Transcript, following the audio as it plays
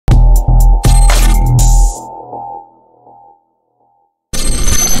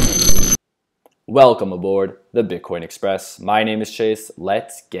Welcome aboard the Bitcoin Express. My name is Chase.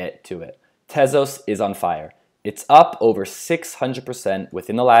 Let's get to it. Tezos is on fire. It's up over 600%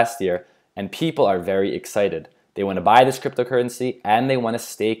 within the last year, and people are very excited. They want to buy this cryptocurrency and they want to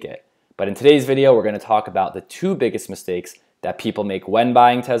stake it. But in today's video, we're going to talk about the two biggest mistakes that people make when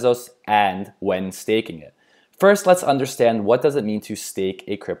buying Tezos and when staking it. First, let's understand what does it mean to stake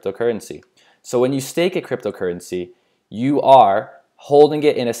a cryptocurrency. So when you stake a cryptocurrency, you are holding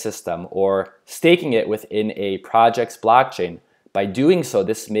it in a system or staking it within a project's blockchain. By doing so,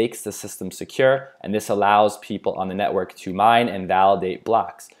 this makes the system secure, and this allows people on the network to mine and validate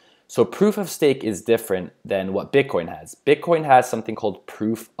blocks. So proof of stake is different than what Bitcoin has. Bitcoin has something called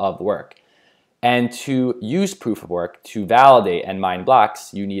proof of work. And to use proof of work to validate and mine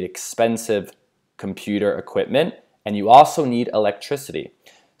blocks, you need expensive computer equipment, and you also need electricity.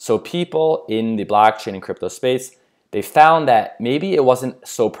 So people in the blockchain and crypto space, they found that maybe it wasn't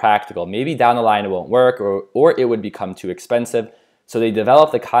so practical. Maybe down the line it won't work, or it would become too expensive. So they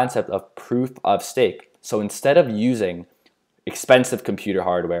developed the concept of proof of stake. So instead of using expensive computer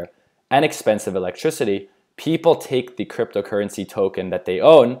hardware and expensive electricity, people take the cryptocurrency token that they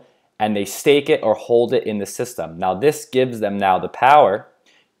own and they stake it or hold it in the system. Now this gives them now the power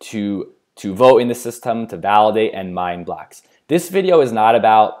to vote in the system, to validate and mine blocks. This video is not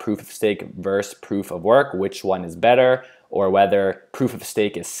about proof of stake versus proof of work, which one is better, or whether proof of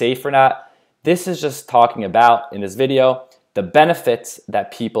stake is safe or not. This is just talking about, in this video, the benefits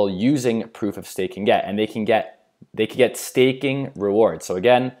that people using proof of stake can get, and they can get staking rewards. So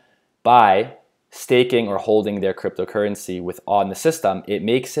again, by staking or holding their cryptocurrency on the system, it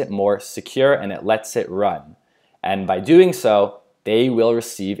makes it more secure and it lets it run. And by doing so, they will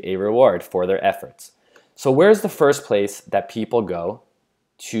receive a reward for their efforts. So where's the first place that people go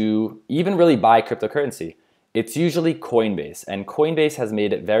to even really buy cryptocurrency? It's usually Coinbase, and Coinbase has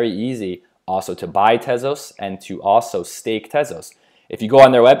made it very easy also to buy Tezos and to also stake Tezos. If you go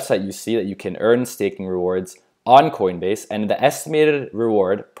on their website, you see that you can earn staking rewards on Coinbase, and the estimated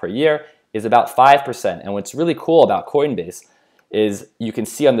reward per year is about 5%. And what's really cool about Coinbase is you can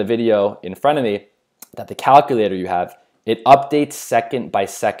see on the video in front of me that the calculator you have, it updates second by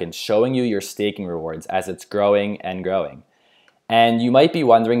second, showing you your staking rewards as it's growing and growing. And you might be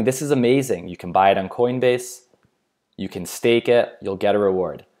wondering, this is amazing. You can buy it on Coinbase, you can stake it, you'll get a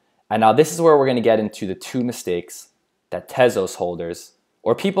reward. And now this is where we're going to get into the two mistakes that Tezos holders,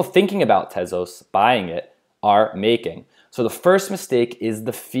 or people thinking about Tezos buying it, are making. So the first mistake is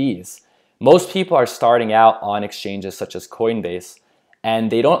the fees. Most people are starting out on exchanges such as Coinbase,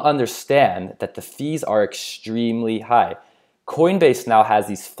 and they don't understand that the fees are extremely high. Coinbase now has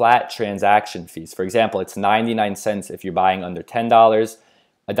these flat transaction fees. For example, it's 99 cents if you're buying under $10,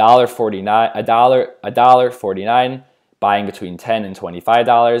 $1.49 buying between $10 and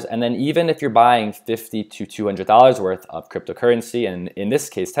 $25, and then even if you're buying $50 to $200 worth of cryptocurrency, and in this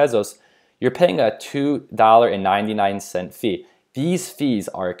case Tezos, you're paying a $2.99 fee. These fees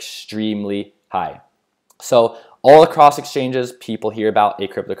are extremely high. So all across exchanges, people hear about a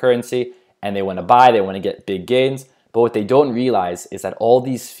cryptocurrency and they want to buy, they want to get big gains. But what they don't realize is that all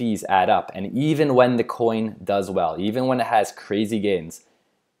these fees add up. And even when the coin does well, even when it has crazy gains,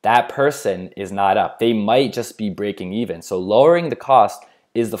 that person is not up. They might just be breaking even. So lowering the cost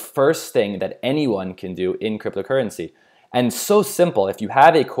is the first thing that anyone can do in cryptocurrency. And so simple. If you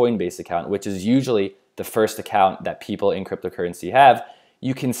have a Coinbase account, which is usually the first account that people in cryptocurrency have,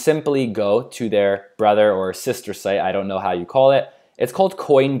 you can simply go to their brother or sister site, I don't know how you call it. It's called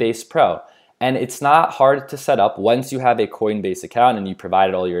Coinbase Pro. And it's not hard to set up. Once you have a Coinbase account and you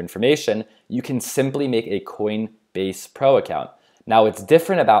provided all your information, you can simply make a Coinbase Pro account. Now what's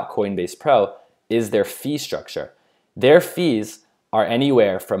different about Coinbase Pro is their fee structure. Their fees are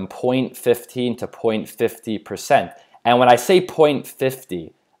anywhere from 0.15 to 0.50%. And when I say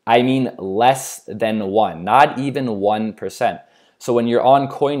 0.50, I mean less than 1, not even 1%. So when you're on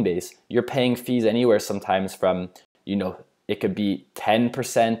Coinbase, you're paying fees anywhere sometimes from, it could be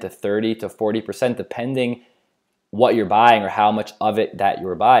 10% to 30 to 40%, depending what you're buying or how much of it that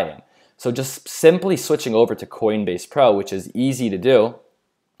you're buying. So just simply switching over to Coinbase Pro, which is easy to do,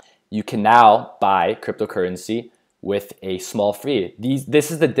 you can now buy cryptocurrency with a small fee.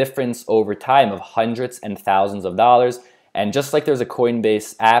 This is the difference over time of hundreds and thousands of dollars. And just like there's a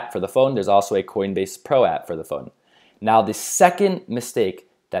Coinbase app for the phone, there's also a Coinbase Pro app for the phone. Now, the second mistake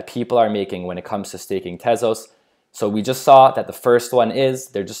that people are making when it comes to staking Tezos, so we just saw that the first one is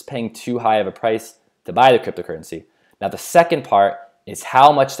they're just paying too high of a price to buy the cryptocurrency. Now, the second part is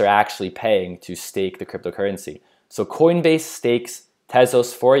how much they're actually paying to stake the cryptocurrency. So Coinbase stakes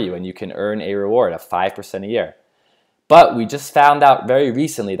Tezos for you, and you can earn a reward of 5% a year. But we just found out very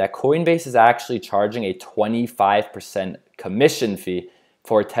recently that Coinbase is actually charging a 25% commission fee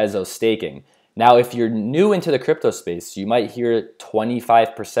for Tezos staking. Now, if you're new into the crypto space, you might hear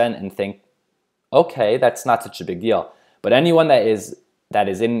 25% and think, okay, that's not such a big deal. But anyone that is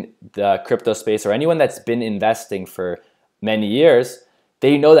in the crypto space, or anyone that's been investing for many years,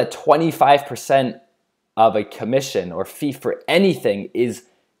 they know that 25% of a commission or fee for anything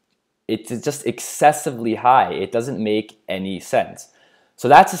it's just excessively high. It doesn't make any sense. So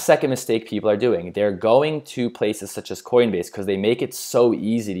that's the second mistake people are doing. They're going to places such as Coinbase because they make it so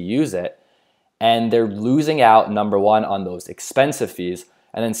easy to use it, and they're losing out, number one, on those expensive fees,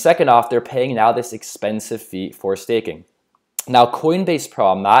 and then second off, they're paying now this expensive fee for staking. Now, Coinbase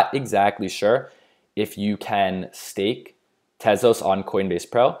Pro, I'm not exactly sure if you can stake Tezos on Coinbase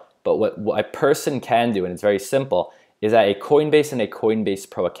Pro, but what a person can do, and it's very simple, is that a Coinbase and a Coinbase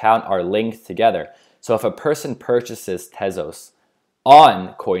Pro account are linked together. So if a person purchases Tezos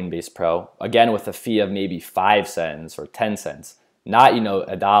on Coinbase Pro, again with a fee of maybe 5 cents or 10 cents, not $1,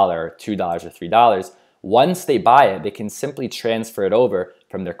 $2 or $3, once they buy it, they can simply transfer it over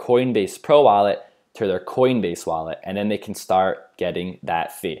from their Coinbase Pro wallet to their Coinbase wallet, and then they can start getting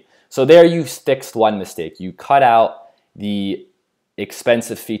that fee. So there you fixed one mistake. You cut out the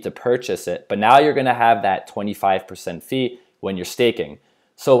expensive fee to purchase it, but now you're going to have that 25% fee when you're staking.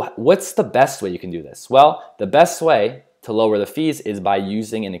 So what's the best way you can do this? Well, the best way to lower the fees is by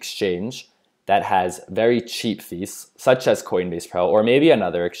using an exchange that has very cheap fees, such as Coinbase Pro or maybe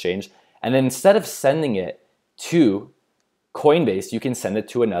another exchange, and then instead of sending it to Coinbase, you can send it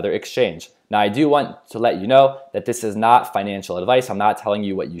to another exchange. Now, I do want to let you know that this is not financial advice. I'm not telling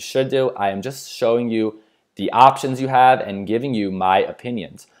you what you should do. I am just showing you the options you have and giving you my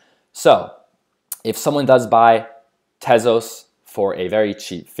opinions. So if someone does buy Tezos for a very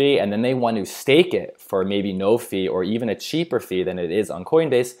cheap fee and then they want to stake it for maybe no fee or even a cheaper fee than it is on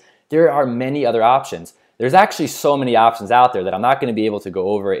Coinbase, there are many other options. There's actually so many options out there that I'm not going to be able to go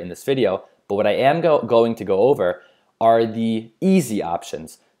over in this video, but what I am going to go over are the easy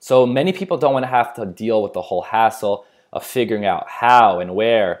options. So many people don't want to have to deal with the whole hassle of figuring out how and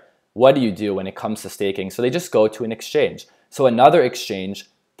where. What do you do when it comes to staking? So they just go to an exchange. So another exchange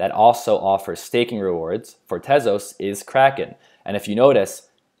that also offers staking rewards for Tezos is Kraken. And if you notice,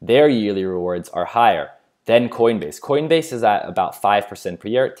 their yearly rewards are higher than Coinbase. Coinbase is at about 5% per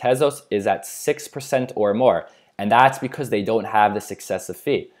year. Tezos is at 6% or more. And that's because they don't have this excessive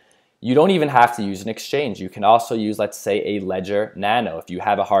fee. You don't even have to use an exchange. You can also use, let's say, a Ledger Nano. If you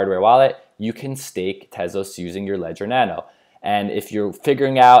have a hardware wallet, you can stake Tezos using your Ledger Nano. And if you're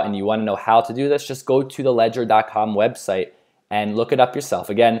figuring out and you want to know how to do this, just go to the ledger.com website and look it up yourself.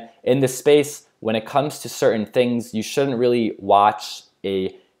 Again, in this space, when it comes to certain things, you shouldn't really watch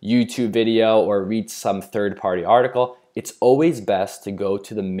a YouTube video or read some third-party article. It's always best to go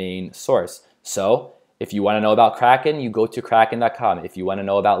to the main source. So if you want to know about Kraken, you go to kraken.com. If you want to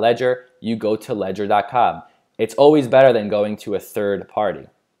know about Ledger, you go to ledger.com. It's always better than going to a third party.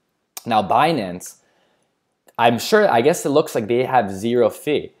 Now, Binance, I guess it looks like they have zero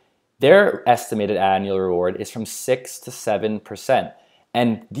fee. Their estimated annual reward is from 6 to 7%.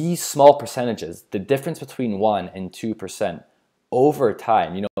 And these small percentages, the difference between 1 and 2%, over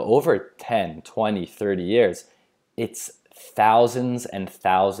time, over 10, 20, 30 years, it's thousands and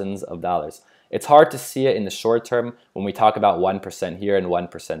thousands of dollars. It's hard to see it in the short term when we talk about 1% here and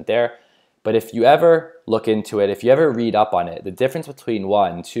 1% there. But if you ever look into it, if you ever read up on it, the difference between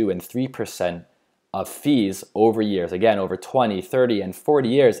 1, 2, and 3% of fees over years, again, over 20, 30, and 40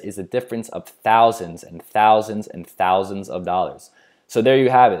 years, is a difference of thousands and thousands and thousands of dollars. So there you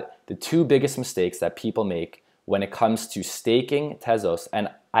have it, the two biggest mistakes that people make when it comes to staking Tezos. And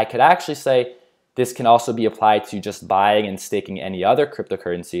I could actually say this can also be applied to just buying and staking any other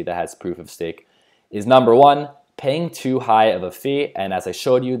cryptocurrency that has proof of stake, is number one, paying too high of a fee. And as I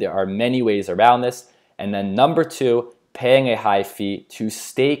showed you, there are many ways around this. And then number two, paying a high fee to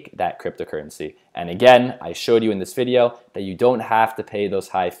stake that cryptocurrency. And again, I showed you in this video that you don't have to pay those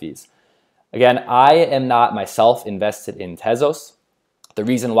high fees. Again, I am not myself invested in Tezos. The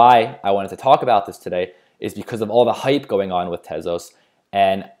reason why I wanted to talk about this today is because of all the hype going on with Tezos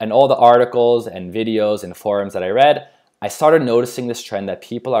and all the articles and videos and forums that I read. I started noticing this trend that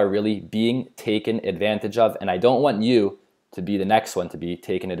people are really being taken advantage of, and I don't want you to be the next one to be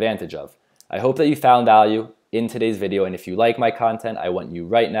taken advantage of. I hope that you found value in today's video, and if you like my content, I want you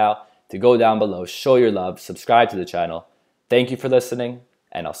right now to go down below, show your love, subscribe to the channel. Thank you for listening,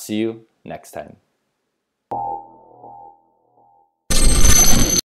 and I'll see you next time.